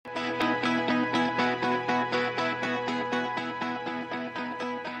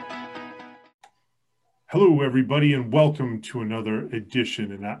Hello, everybody, and welcome to another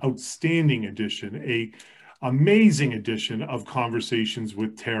edition, an outstanding edition, a amazing edition of Conversations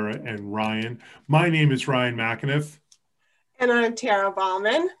with Tara and Ryan. My name is Ryan McAniff. And I'm Tara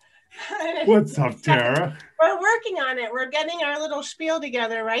Ballman. What's up, Tara? We're working on it. We're getting our little spiel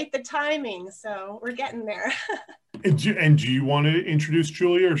together, right? The timing. So we're getting there. And do you want to introduce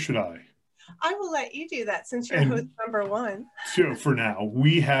Julia, or should I? I will let you do that since you're host number one. So for now,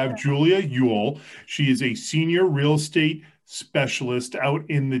 we have Julia Ewell. She is a senior real estate specialist out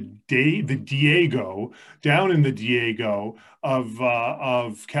in the Diego, down in the Diego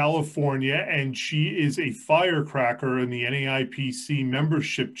of California, and she is a firecracker in the NAIPC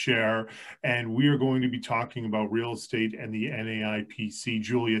membership chair. And we are going to be talking about real estate and the NAIPC.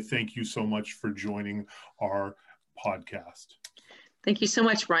 Julia, thank you so much for joining our podcast. Thank you so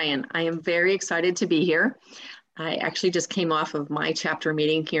much, Ryan. I am very excited to be here. I actually just came off of my chapter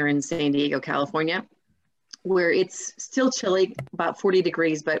meeting here in San Diego, California, where it's still chilly, about 40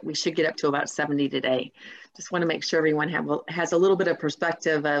 degrees, but we should get up to about 70 today. Just want to make sure everyone has a little bit of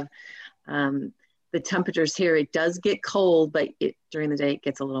perspective of the temperatures here. It does get cold, but during the day it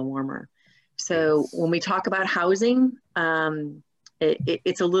gets a little warmer. So when we talk about housing,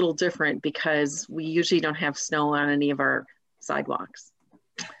 it's a little different because we usually don't have snow on any of our sidewalks.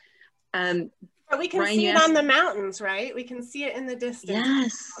 But we can see it on the mountains, right? We can see it in the distance.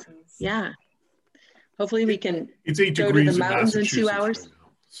 Yes. Yeah. Hopefully we can. It's 8 go degrees to the mountains in 2 hours. Right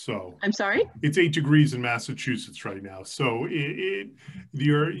now, so I'm sorry? It's 8 degrees in Massachusetts right now. So yeah,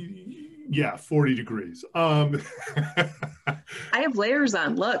 40 degrees. I have layers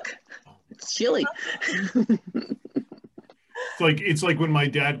on. Look, it's chilly. It's like when my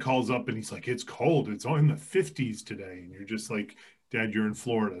dad calls up and he's like, it's cold. It's in the 50s today. And you're just like, Dad, you're in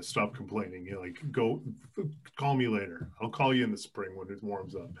Florida. Stop complaining. You're like, go call me later. I'll call you in the spring when it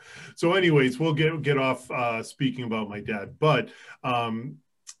warms up. So anyways, we'll get off speaking about my dad. But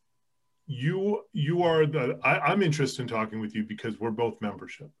you are I'm interested in talking with you because we're both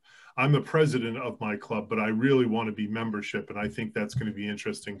membership. I'm the president of my club, but I really want to be membership, and I think that's going to be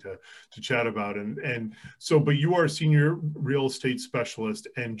interesting to chat about. But you are a senior real estate specialist,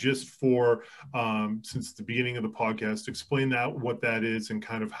 and just for since the beginning of the podcast, explain what that is and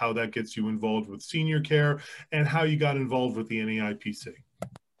kind of how that gets you involved with senior care and how you got involved with the NAIPC.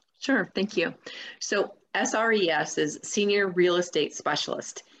 Sure, thank you. So SRES is Senior Real Estate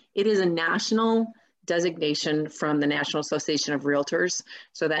Specialist. It is a national designation from the National Association of Realtors.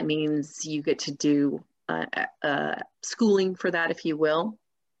 So that means you get to do schooling for that, if you will.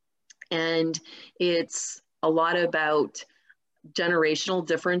 And it's a lot about generational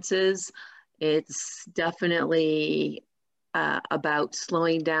differences. It's definitely about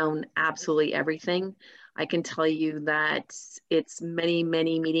slowing down absolutely everything. I can tell you that it's many,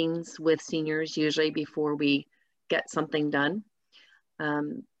 many meetings with seniors usually before we get something done.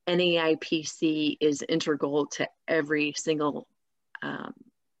 NAIPC is integral to every single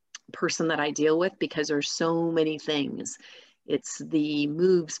person that I deal with because there's so many things. It's the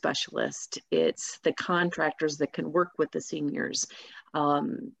move specialist. It's the contractors that can work with the seniors.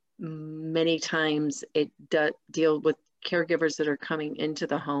 Many times it deal with caregivers that are coming into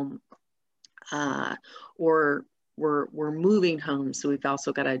the home or we're moving homes. So we've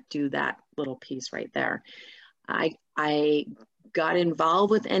also got to do that little piece right there. I got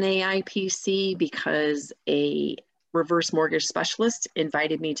involved with NAIPC because a reverse mortgage specialist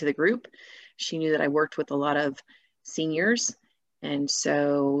invited me to the group. She knew that I worked with a lot of seniors. And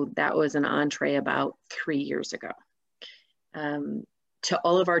so that was an entree about 3 years ago. To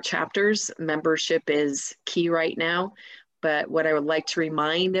all of our chapters, membership is key right now. But what I would like to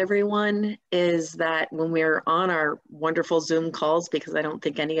remind everyone is that when we're on our wonderful Zoom calls, because I don't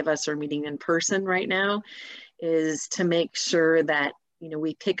think any of us are meeting in person right now, is to make sure that,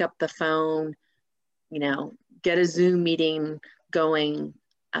 we pick up the phone, get a Zoom meeting going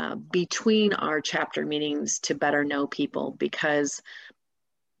between our chapter meetings to better know people, because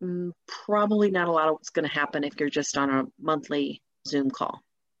probably not a lot of what's going to happen if you're just on a monthly Zoom call.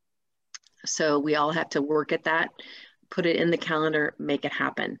 So we all have to work at that, put it in the calendar, make it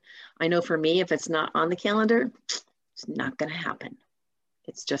happen. I know for me, if it's not on the calendar, it's not going to happen.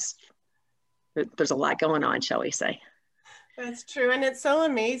 It's just, there's a lot going on, shall we say. That's true. And it's so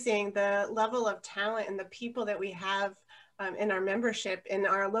amazing, the level of talent and the people that we have in our membership, in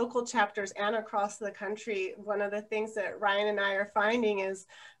our local chapters and across the country. One of the things that Ryan and I are finding is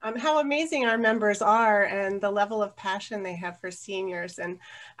how amazing our members are and the level of passion they have for seniors. And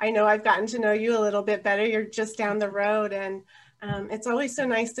I know I've gotten to know you a little bit better. You're just down the road. And It's always so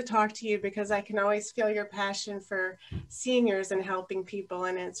nice to talk to you because I can always feel your passion for seniors and helping people.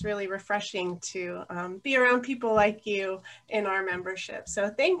 And it's really refreshing to be around people like you in our membership. So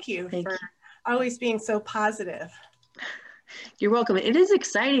thank you for always being so positive. You're welcome. It is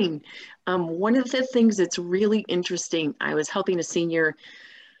exciting. One of the things that's really interesting, I was helping a senior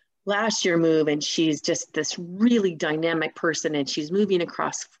last year move, and she's just this really dynamic person, and she's moving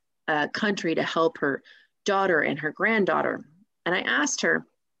across country to help her daughter and her granddaughter. And I asked her,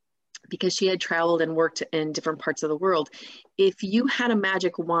 because she had traveled and worked in different parts of the world, if you had a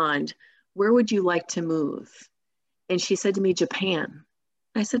magic wand, where would you like to move? And she said to me, Japan.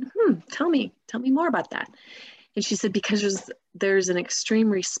 I said, tell me more about that. And she said, because there's an extreme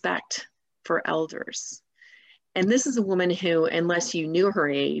respect for elders. And this is a woman who, unless you knew her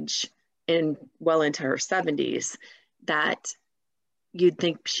age and well into her 70s, that you'd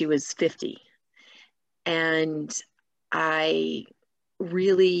think she was 50. And I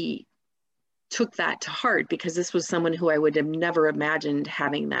really took that to heart because this was someone who I would have never imagined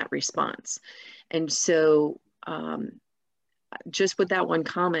having that response. And so just with that one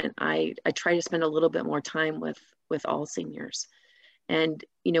comment, I try to spend a little bit more time with all seniors. And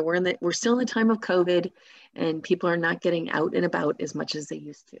you know, we're still in the time of COVID, and people are not getting out and about as much as they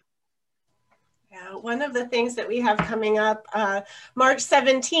used to. Yeah, one of the things that we have coming up, March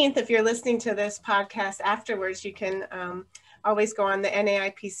 17th, if you're listening to this podcast afterwards, you can always go on the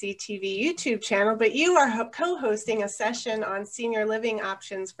NAIPC TV YouTube channel, but you are co-hosting a session on senior living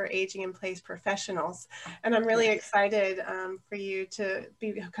options for aging in place professionals. And I'm really excited for you to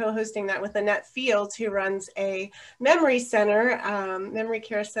be co-hosting that with Annette Fields, who runs a memory center, memory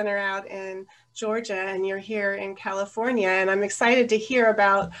care center out in Georgia, and you're here in California. And I'm excited to hear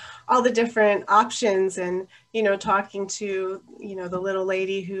about all the different options and, you know, talking to, you know, the little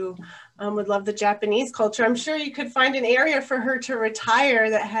lady who would love the Japanese culture. I'm sure you could find an area for her to retire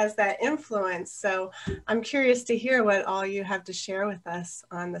that has that influence. So I'm curious to hear what all you have to share with us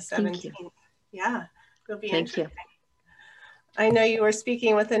on the 17th. Yeah, it'll be interesting. Thank you. I know you were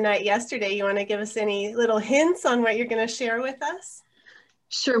speaking with Annette yesterday. You want to give us any little hints on what you're going to share with us?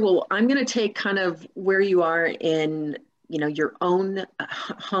 Sure. Well, I'm going to take kind of where you are in, you know, your own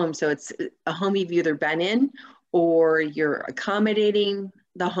home. So it's a home you've either been in, or you're accommodating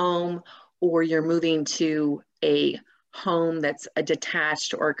the home, or you're moving to a home that's a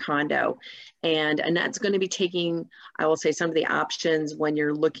detached or a condo. And that's going to be taking, I will say, some of the options when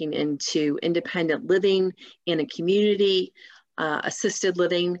you're looking into independent living in a community, assisted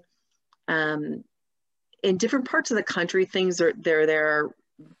living. In different parts of the country, things are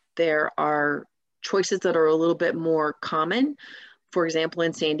there are choices that are a little bit more common. For example,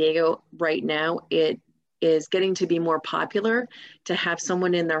 in San Diego right now, it is getting to be more popular to have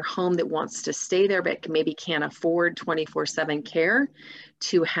someone in their home that wants to stay there but maybe can't afford 24/7 care,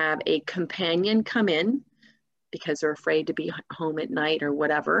 to have a companion come in because they're afraid to be home at night or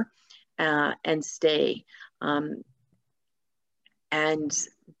whatever, and stay. And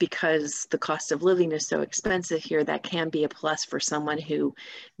because the cost of living is so expensive here, that can be a plus for someone who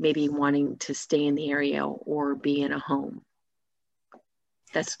may be wanting to stay in the area or be in a home.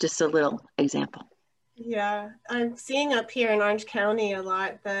 That's just a little example. Yeah, I'm seeing up here in Orange County a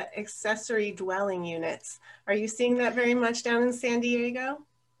lot the accessory dwelling units. Are you seeing that very much down in San Diego?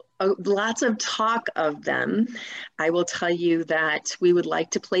 Lots of talk of them. I will tell you that we would like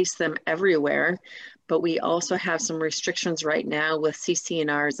to place them everywhere, but we also have some restrictions right now with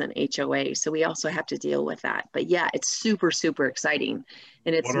CC&Rs and HOA. So we also have to deal with that. But yeah, it's super, super exciting.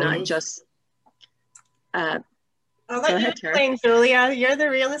 And it's not just... I'll let you explain, Julia. You're the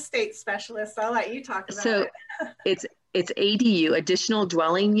real estate specialist. I'll let you talk about it. So it's ADU, additional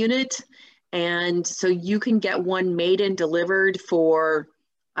dwelling unit. And so you can get one made and delivered for,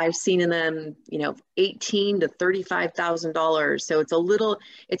 I've seen in them, you know, $18,000 to $35,000. So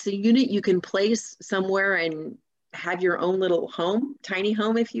it's a unit you can place somewhere and have your own little home, tiny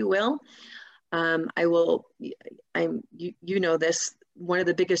home, if you will. You know this, one of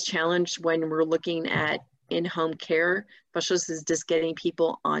the biggest challenge when we're looking at in-home care specialists is just getting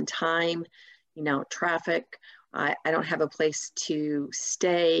people on time, you know, traffic. I don't have a place to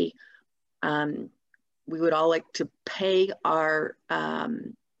stay. We would all like to pay our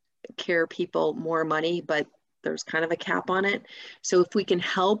care people more money, but there's kind of a cap on it. So if we can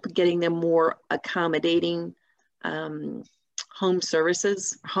help getting them more accommodating home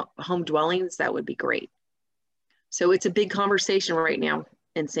services, home dwellings, that would be great. So it's a big conversation right now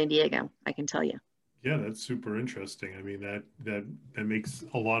in San Diego, I can tell you. Yeah, that's super interesting. I mean, that makes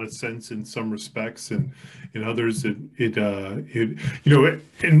a lot of sense in some respects, and in others, in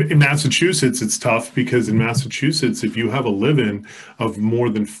Massachusetts, it's tough because in Massachusetts, if you have a live-in of more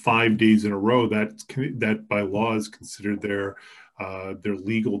than 5 days in a row, that by law is considered their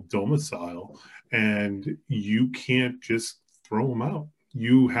legal domicile, and you can't just throw them out.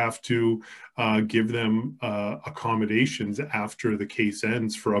 You have to give them accommodations after the case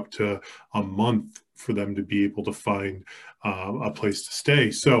ends for up to a month for them to be able to find a place to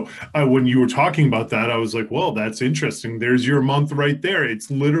stay. So when you were talking about that, I was like, well, that's interesting. There's your month right there.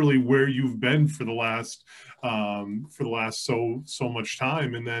 It's literally where you've been for the last so much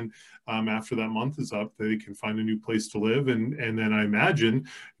time. And then after that month is up, they can find a new place to live. And then I imagine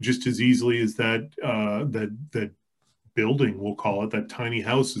just as easily as that building, we'll call it, that tiny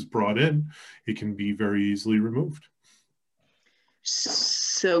house is brought in, it can be very easily removed.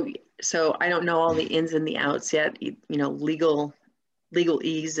 So I don't know all the ins and the outs yet. You know,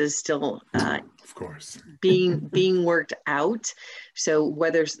 legalese is still of course being worked out. So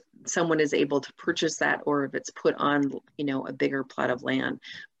whether someone is able to purchase that or if it's put on, you know, a bigger plot of land,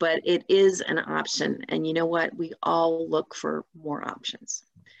 but it is an option. And you know what? We all look for more options.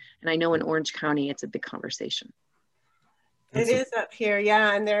 And I know in Orange County, it's a big conversation. It is up here,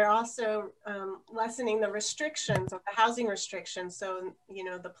 yeah, and they're also lessening the restrictions of the housing restrictions. So, you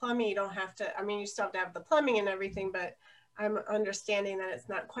know, the plumbing, you don't have to, I mean, you still have to have the plumbing and everything, but I'm understanding that it's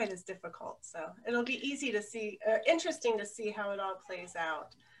not quite as difficult. So it'll be easy to see, interesting to see how it all plays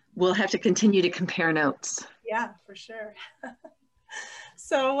out. We'll have to continue to compare notes. Yeah, for sure.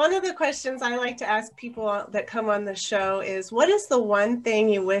 So one of the questions I like to ask people that come on the show is, what is the one thing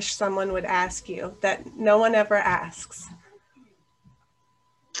you wish someone would ask you that no one ever asks?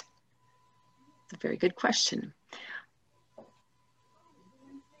 A very good question.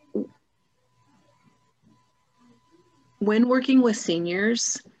 When working with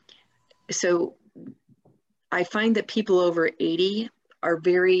seniors, so I find that people over 80 are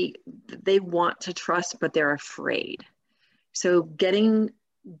they want to trust, but they're afraid. So getting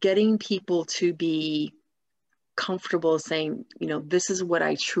people to be comfortable saying, you know, this is what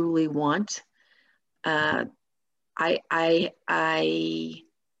I truly want. I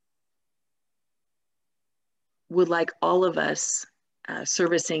would like all of us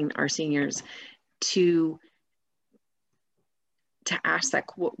servicing our seniors to ask that,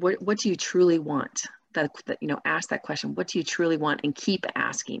 what do you truly want? That, you know, ask that question, what do you truly want? And keep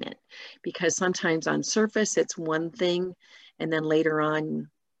asking it, because sometimes on surface it's one thing, and then later on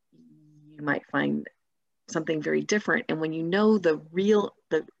you might find something very different. And when you know the real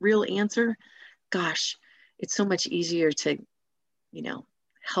answer, gosh, it's so much easier to, you know,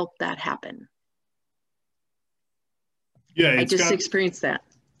 help that happen. Yeah, I just experienced that.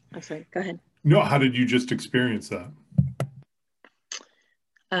 I'm sorry, go ahead. No, how did you just experience that?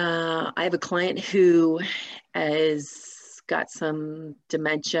 I have a client who has got some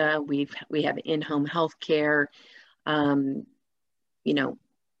dementia. We have in-home health care. You know,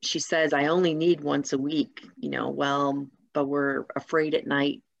 she says, I only need once a week, you know, well, but we're afraid at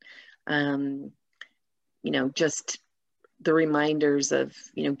night. You know, just the reminders of,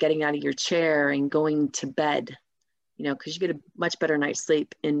 you know, getting out of your chair and going to bed, you know, because you get a much better night's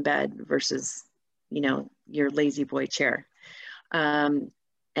sleep in bed versus, you know, your lazy boy chair.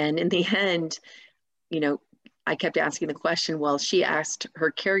 And in the end, you know, I kept asking the question, well, she asked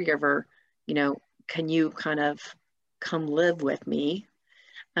her caregiver, you know, can you kind of come live with me?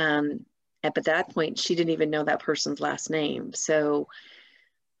 At that point, she didn't even know that person's last name. So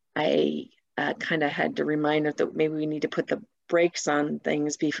I kind of had to remind her that maybe we need to put the brakes on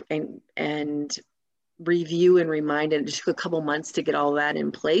things and review and remind it. It took a couple months to get all that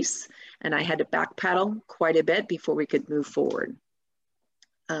in place. And I had to backpedal quite a bit before we could move forward.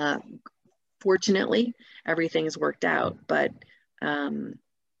 Fortunately, everything's worked out, but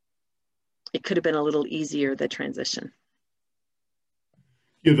it could have been a little easier, the transition.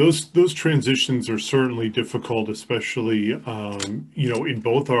 Yeah, those transitions are certainly difficult, especially you know, in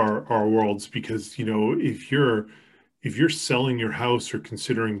both our worlds, because, you know, if you're selling your house or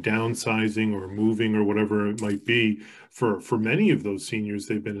considering downsizing or moving or whatever it might be, for many of those seniors,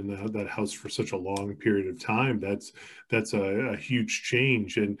 they've been in that house for such a long period of time. That's a huge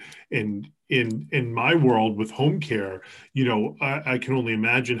change. And in my world with home care, you know, I can only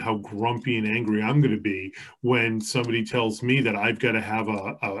imagine how grumpy and angry I'm going to be when somebody tells me that I've got to have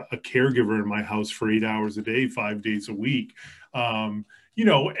a caregiver in my house for 8 hours a day, 5 days a week. you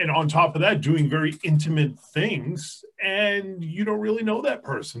know, and on top of that, doing very intimate things, and you don't really know that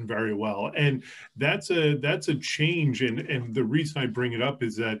person very well. And that's a change. And the reason I bring it up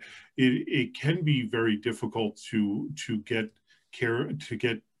is that it can be very difficult to get care, to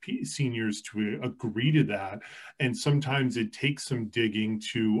get seniors to agree to that. And sometimes it takes some digging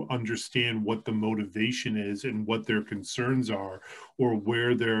to understand what the motivation is and what their concerns are, or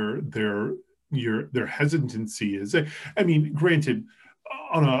where their hesitancy is. I mean, granted,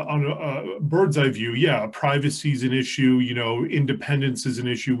 on a bird's eye view, yeah, privacy is an issue. You know, independence is an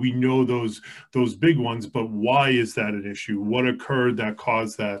issue. We know those big ones, but why is that an issue? What occurred that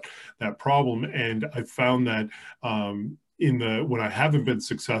caused that problem? And I found that when I haven't been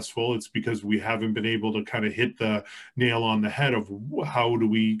successful, it's because we haven't been able to kind of hit the nail on the head of how do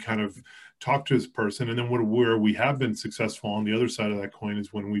we kind of talk to this person. And then where we have been successful on the other side of that coin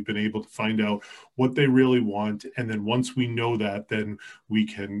is when we've been able to find out what they really want. And then once we know that, then we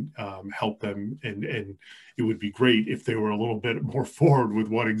can help them. And it would be great if they were a little bit more forward with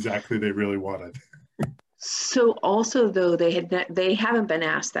what exactly they really wanted. So also though, they haven't been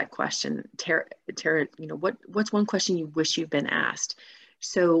asked that question. Tara, you know, what's one question you wish you've been asked?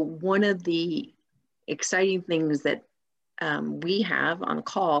 So one of the exciting things that we have on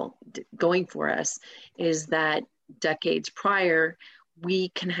call going for us is that decades prior, we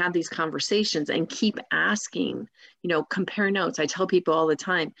can have these conversations and keep asking, you know, compare notes. I tell people all the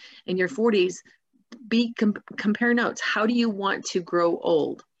time, in your 40s, compare notes. How do you want to grow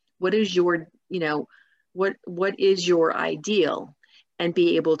old? What is your, you know, what is your ideal? And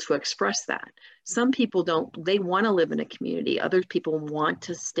be able to express that. Some people don't, they want to live in a community. Other people want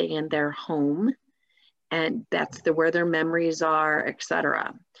to stay in their home, and that's where their memories are,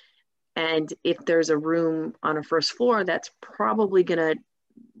 etc. And if there's a room on a first floor, that's probably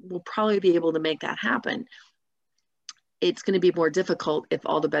we'll probably be able to make that happen. It's going to be more difficult if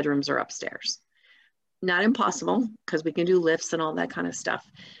all the bedrooms are upstairs. Not impossible, because we can do lifts and all that kind of stuff.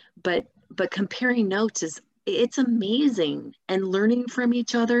 But comparing notes it's amazing, and learning from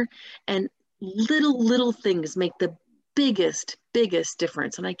each other, and little things make the biggest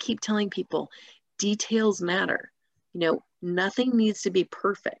difference. And I keep telling people, details matter. You know, nothing needs to be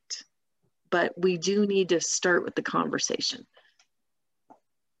perfect, but we do need to start with the conversation.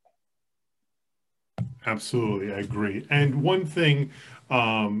 Absolutely, I agree. And one thing,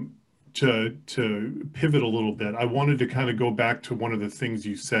 to pivot a little bit, I wanted to kind of go back to one of the things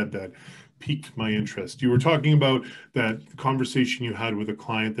you said that piqued my interest. You were talking about that conversation you had with a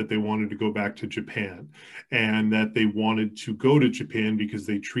client that they wanted to go back to Japan, and that they wanted to go to Japan because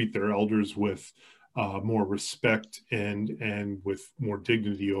they treat their elders with more respect and with more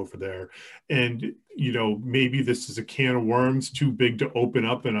dignity over there. And, you know, maybe this is a can of worms too big to open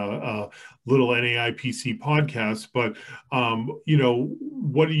up in a little NAIPC podcast, but, you know,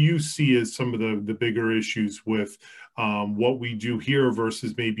 what do you see as some of the bigger issues with what we do here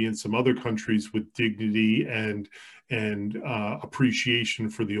versus maybe in some other countries with dignity and appreciation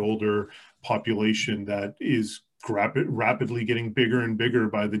for the older population that is rapidly getting bigger and bigger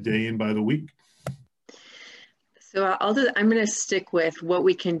by the day and by the week? So I'm going to stick with what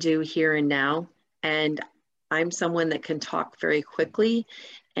we can do here and now. And I'm someone that can talk very quickly,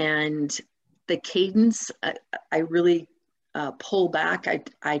 and the cadence, I really pull back.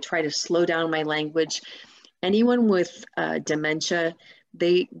 I try to slow down my language. Anyone with dementia,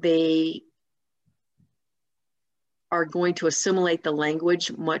 they are going to assimilate the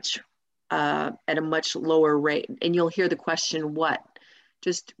language at a much lower rate. And you'll hear the question, what?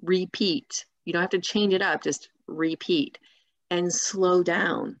 Just repeat. You don't have to change it up, just repeat and slow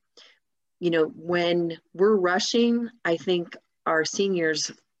down. You know, when we're rushing, I think our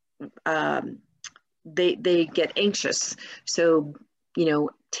seniors, they get anxious. So, you know,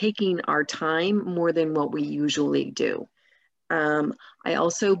 taking our time more than what we usually do. I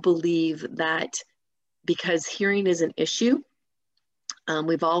also believe that because hearing is an issue,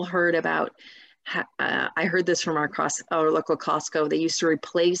 we've all heard about, I heard this from our local Costco. They used to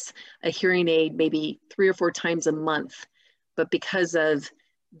replace a hearing aid maybe 3 or 4 times a month, but because of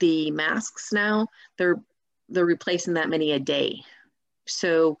the masks now, they're replacing that many a day.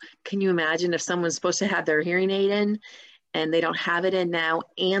 So can you imagine if someone's supposed to have their hearing aid in and they don't have it in now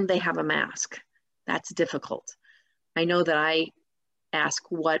and they have a mask? That's difficult. I know that I ask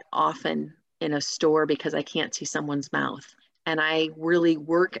what often in a store because I can't see someone's mouth. And I really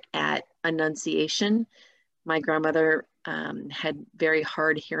work at enunciation. My grandmother had very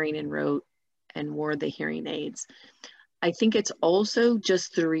hard hearing and wore the hearing aids. I think it's also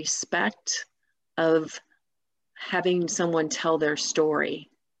just the respect of having someone tell their story,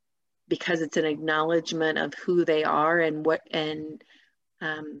 because it's an acknowledgement of who they are and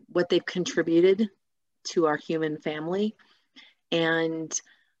what they've contributed to our human family. And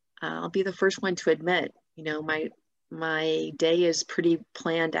I'll be the first one to admit, you know, my day is pretty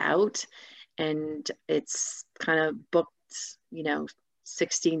planned out, and it's kind of booked, you know,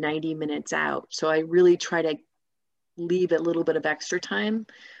 60, 90 minutes out. So I really try to leave a little bit of extra time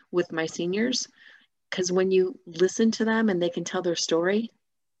with my seniors, because when you listen to them and they can tell their story,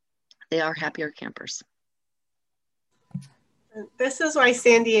 they are happier campers. This is why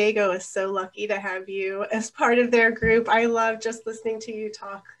San Diego is so lucky to have you as part of their group. I love just listening to you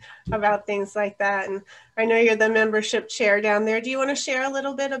talk about things like that. And I know you're the membership chair down there. Do you want to share a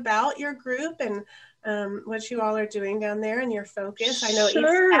little bit about your group and what you all are doing down there and your focus? I know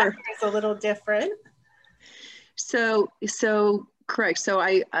Sure. each chapter is a little different. So correct. So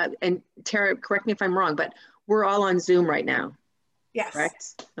and Tara, correct me if I'm wrong, but we're all on Zoom right now. Yes.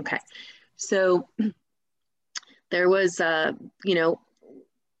 Correct? Okay. So there was, you know,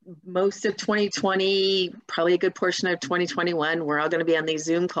 most of 2020, probably a good portion of 2021, we're all going to be on these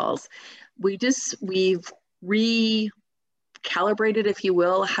Zoom calls. We've recalibrated, if you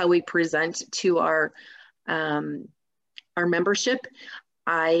will, how we present to our membership.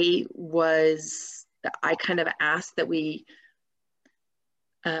 I kind of asked that we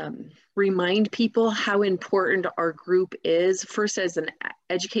remind people how important our group is. First, as an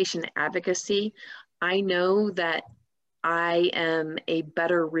education advocacy, I know that I am a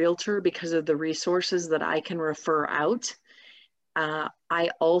better realtor because of the resources that I can refer out. I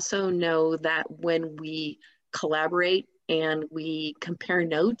also know that when we collaborate and we compare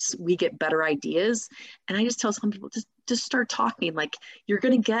notes, we get better ideas. And I just tell some people, just start talking. Like, you're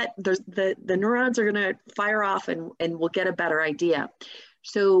going to get, the neurons are going to fire off, and we'll get a better idea.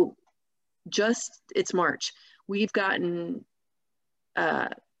 So it's March. We've gotten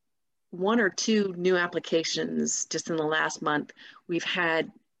one or two new applications just in the last month. We've had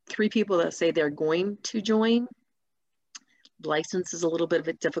 3 people that say they're going to join. License is a little bit of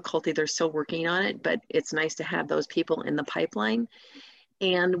a difficulty. They're still working on it, but it's nice to have those people in the pipeline.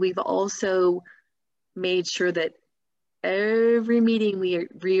 And we've also made sure that every meeting we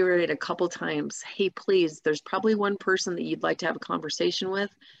reiterate a couple times, hey, please, there's probably one person that you'd like to have a conversation with.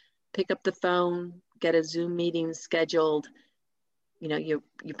 Pick up the phone, get a Zoom meeting scheduled. You know, you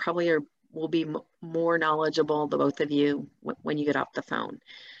probably will be more knowledgeable, the both of you, when you get off the phone.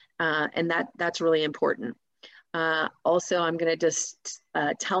 And that's really important. Also, I'm going to just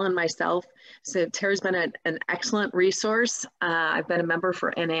tell on myself. So Tara's been an excellent resource. I've been a member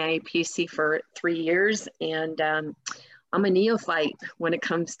for NAIPC for 3 years, and I'm a neophyte when it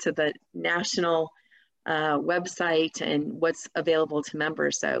comes to the national website and what's available to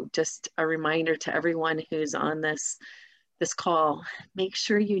members. So just a reminder to everyone who's on this call, make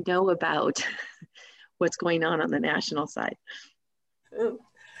sure you know about what's going on the national side. Ooh.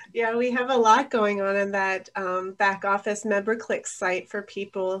 Yeah, we have a lot going on in that back office MemberClick site for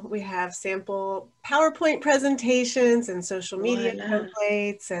people. We have sample PowerPoint presentations and social media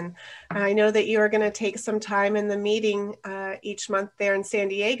templates. And I know that you are going to take some time in the meeting each month there in San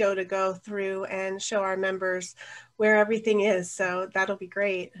Diego to go through and show our members where everything is. So that'll be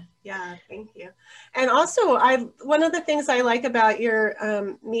great. Yeah, thank you. And also, one of the things I like about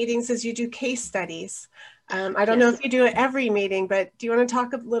your meetings is you do case studies. I don't know if you do it every meeting, but do you want to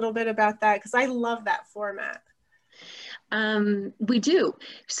talk a little bit about that? Because I love that format. We do.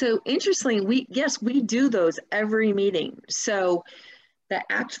 So interestingly, we do those every meeting. So the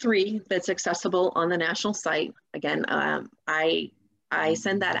Act 3 that's accessible on the national site, again, I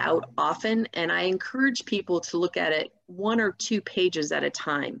send that out often, and I encourage people to look at it 1 or 2 pages at a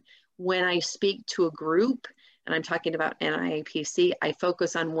time. When I speak to a group, and I'm talking about NAIPC, I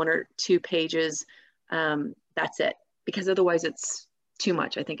focus on 1 or 2 pages. That's it, because otherwise it's too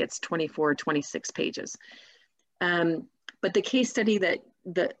much. I think it's 24, 26 pages. But the case study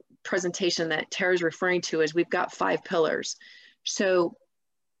the presentation that Tara's referring to is we've got 5 pillars. So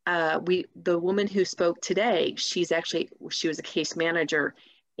the woman who spoke today, she was a case manager,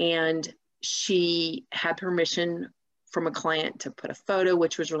 and she had permission from a client to put a photo,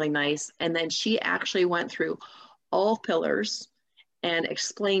 which was really nice. And then she actually went through all pillars and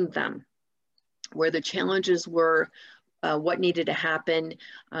explained them, where the challenges were, what needed to happen.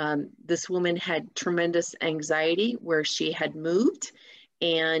 This woman had tremendous anxiety where she had moved,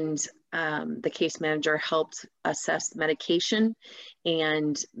 and the case manager helped assess medication,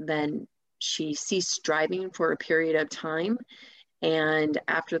 and then she ceased driving for a period of time. And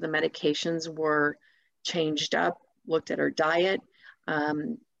after the medications were changed up, looked at her diet,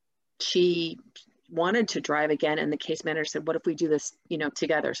 she wanted to drive again, and the case manager said, what if we do this,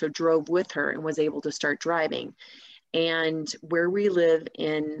 together? So drove with her and was able to start driving. And where we live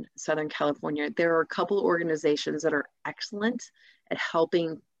in Southern California, there are a couple of organizations that are excellent at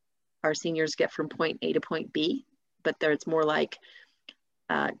helping our seniors get from point A to point B, but there it's more like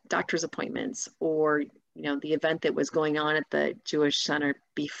doctor's appointments, or the event that was going on at the Jewish Center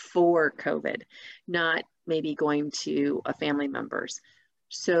before COVID, not maybe going to a family member's.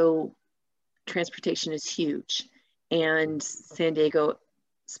 So transportation is huge, and San Diego's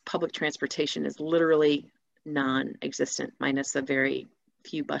public transportation is literally non-existent, minus a very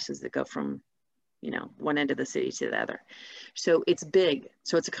few buses that go from one end of the city to the other. So it's big.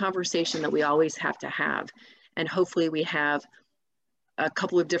 So it's a conversation that we always have to have, and hopefully we have a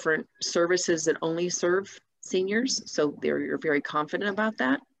couple of different services that only serve seniors, so you're very confident about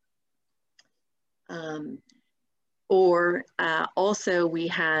that. Also we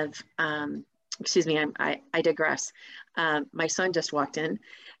have, excuse me, I digress. My son just walked in,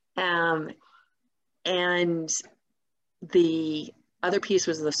 and the other piece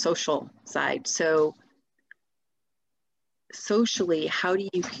was the social side. So socially, how do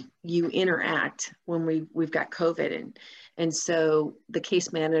you interact when we've got COVID? And so the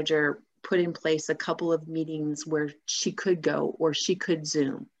case manager put in place a couple of meetings where she could go or she could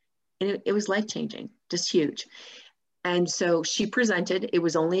Zoom. And it was life-changing, just huge. And so she presented, it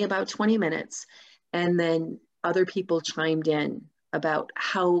was only about 20 minutes. And then other people chimed in about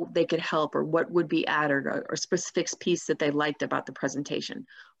how they could help or what would be added, or specific piece that they liked about the presentation.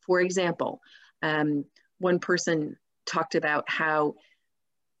 For example, one person talked about how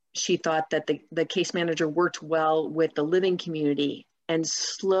she thought that the case manager worked well with the living community and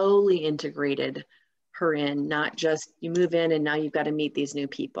slowly integrated her in, not just you move in and now you've got to meet these new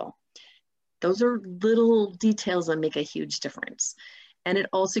people. Those are little details that make a huge difference. And it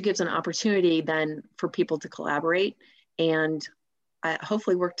also gives an opportunity then for people to collaborate and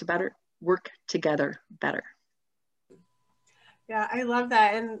hopefully work together better. Yeah, I love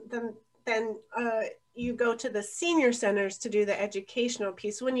that. And then you go to the senior centers to do the educational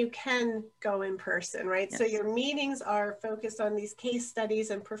piece when you can go in person, right? Yes. So your meetings are focused on these case studies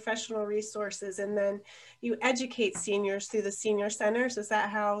and professional resources, and then you educate seniors through the senior centers. Is that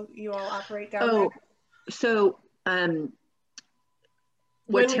how you all operate down there? So what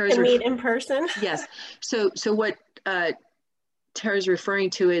when we can meet in person? Yes. So what Tara's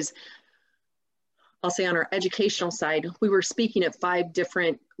referring to is, I'll say on our educational side, we were speaking at 5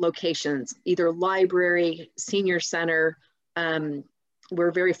 different locations, either library, senior center.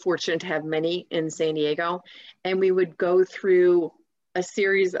 We're very fortunate to have many in San Diego. And we would go through a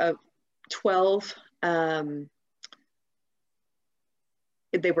series of 12, they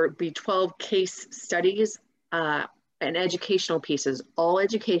would be 12 case studies and educational pieces, all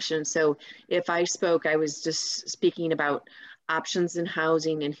education. So if I spoke, I was just speaking about options in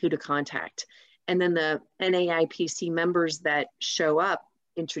housing and who to contact. And then the NAIPC members that show up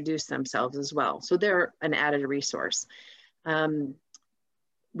introduce themselves as well. So they're an added resource.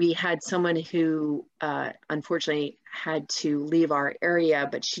 We had someone who unfortunately had to leave our area,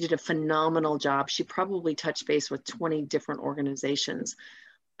 but she did a phenomenal job. She probably touched base with 20 different organizations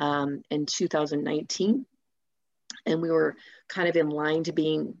in 2019. And we were kind of in line to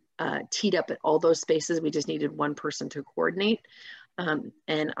being teed up at all those spaces. We just needed one person to coordinate.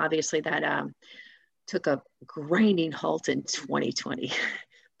 And obviously that took a grinding halt in 2020.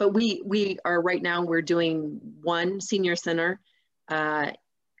 But we are right now, we're doing one senior center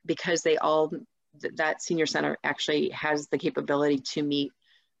because that senior center actually has the capability to meet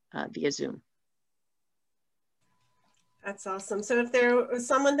via Zoom. That's awesome. So if there was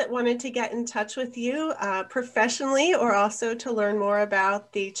someone that wanted to get in touch with you professionally, or also to learn more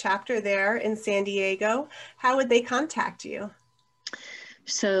about the chapter there in San Diego, how would they contact you?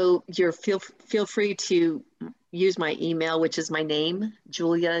 So feel free to use my email, which is my name,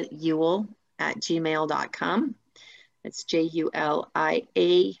 juliauhl@gmail.com. It's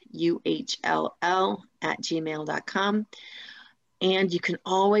JULIAUHLL@gmail.com. And you can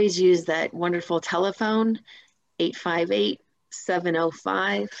always use that wonderful telephone,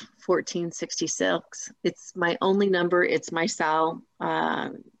 858-705-1466. It's my only number. It's my cell.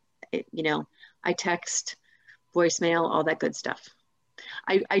 I text, voicemail, all that good stuff.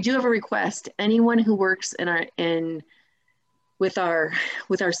 I do have a request. Anyone who works with our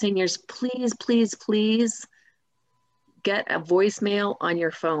seniors, please get a voicemail on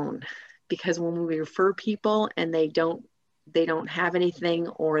your phone, because when we refer people and they don't have anything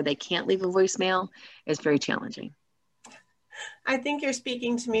or they can't leave a voicemail, it's very challenging. I think you're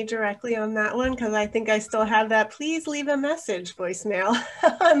speaking to me directly on that one, because I think I still have that please leave a message voicemail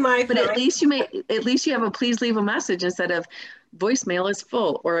on my phone. But at least you have a please leave a message instead of voicemail is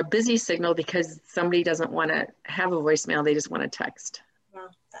full, or a busy signal because somebody doesn't want to have a voicemail, they just want to text. Well,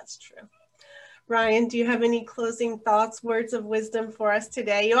 that's true. Ryan, do you have any closing thoughts, words of wisdom for us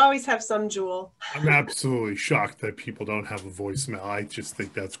today? You always have some, Jewel. I'm absolutely shocked that people don't have a voicemail. I just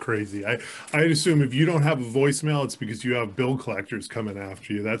think that's crazy. I assume if you don't have a voicemail, it's because you have bill collectors coming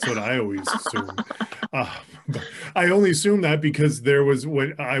after you. That's what I always assume. I only assume that because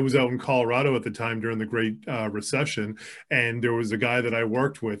when I was out in Colorado at the time during the Great Recession, and there was a guy that I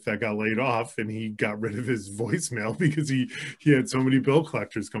worked with that got laid off, and he got rid of his voicemail because he had so many bill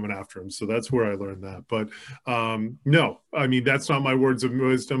collectors coming after him. So that's where I learned that. But no, I mean, that's not my words of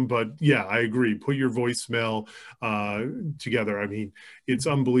wisdom, but yeah, I agree. Put your voicemail together. I mean, it's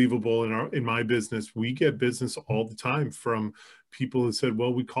unbelievable. In my business, we get business all the time from people who said,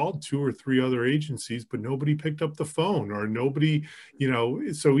 well, we called 2 or 3 other agencies, but nobody picked up the phone, or nobody,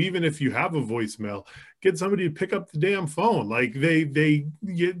 so even if you have a voicemail, get somebody to pick up the damn phone. Like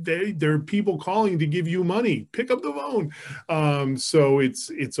there are people calling to give you money, pick up the phone. So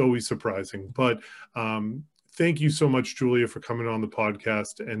it's always surprising, but thank you so much, Julia, for coming on the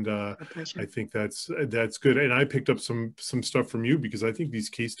podcast. And I think that's good. And I picked up some stuff from you, because I think these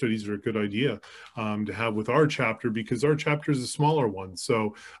case studies are a good idea to have with our chapter, because our chapter is a smaller one.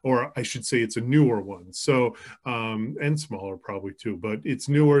 So, or I should say it's a newer one. So, and smaller probably too, but it's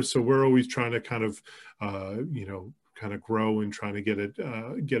newer. So we're always trying to kind of, kind of grow and trying to get it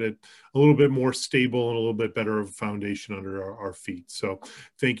a little bit more stable and a little bit better of a foundation under our feet. So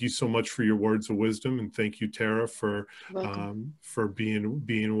thank you so much for your words of wisdom, and thank you, Tara, for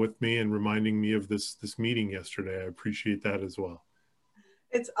being with me and reminding me of this meeting yesterday. I appreciate that as well.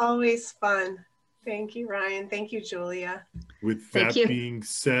 It's always fun. Thank you, Ryan. Thank you, Julia. With that being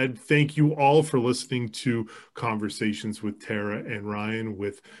said, thank you all for listening to Conversations with Tara and Ryan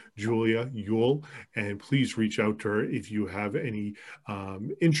with Julia Ewell. And please reach out to her if you have any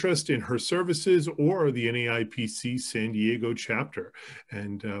interest in her services or the NAIPC San Diego chapter.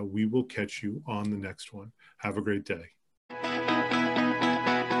 And we will catch you on the next one. Have a great day.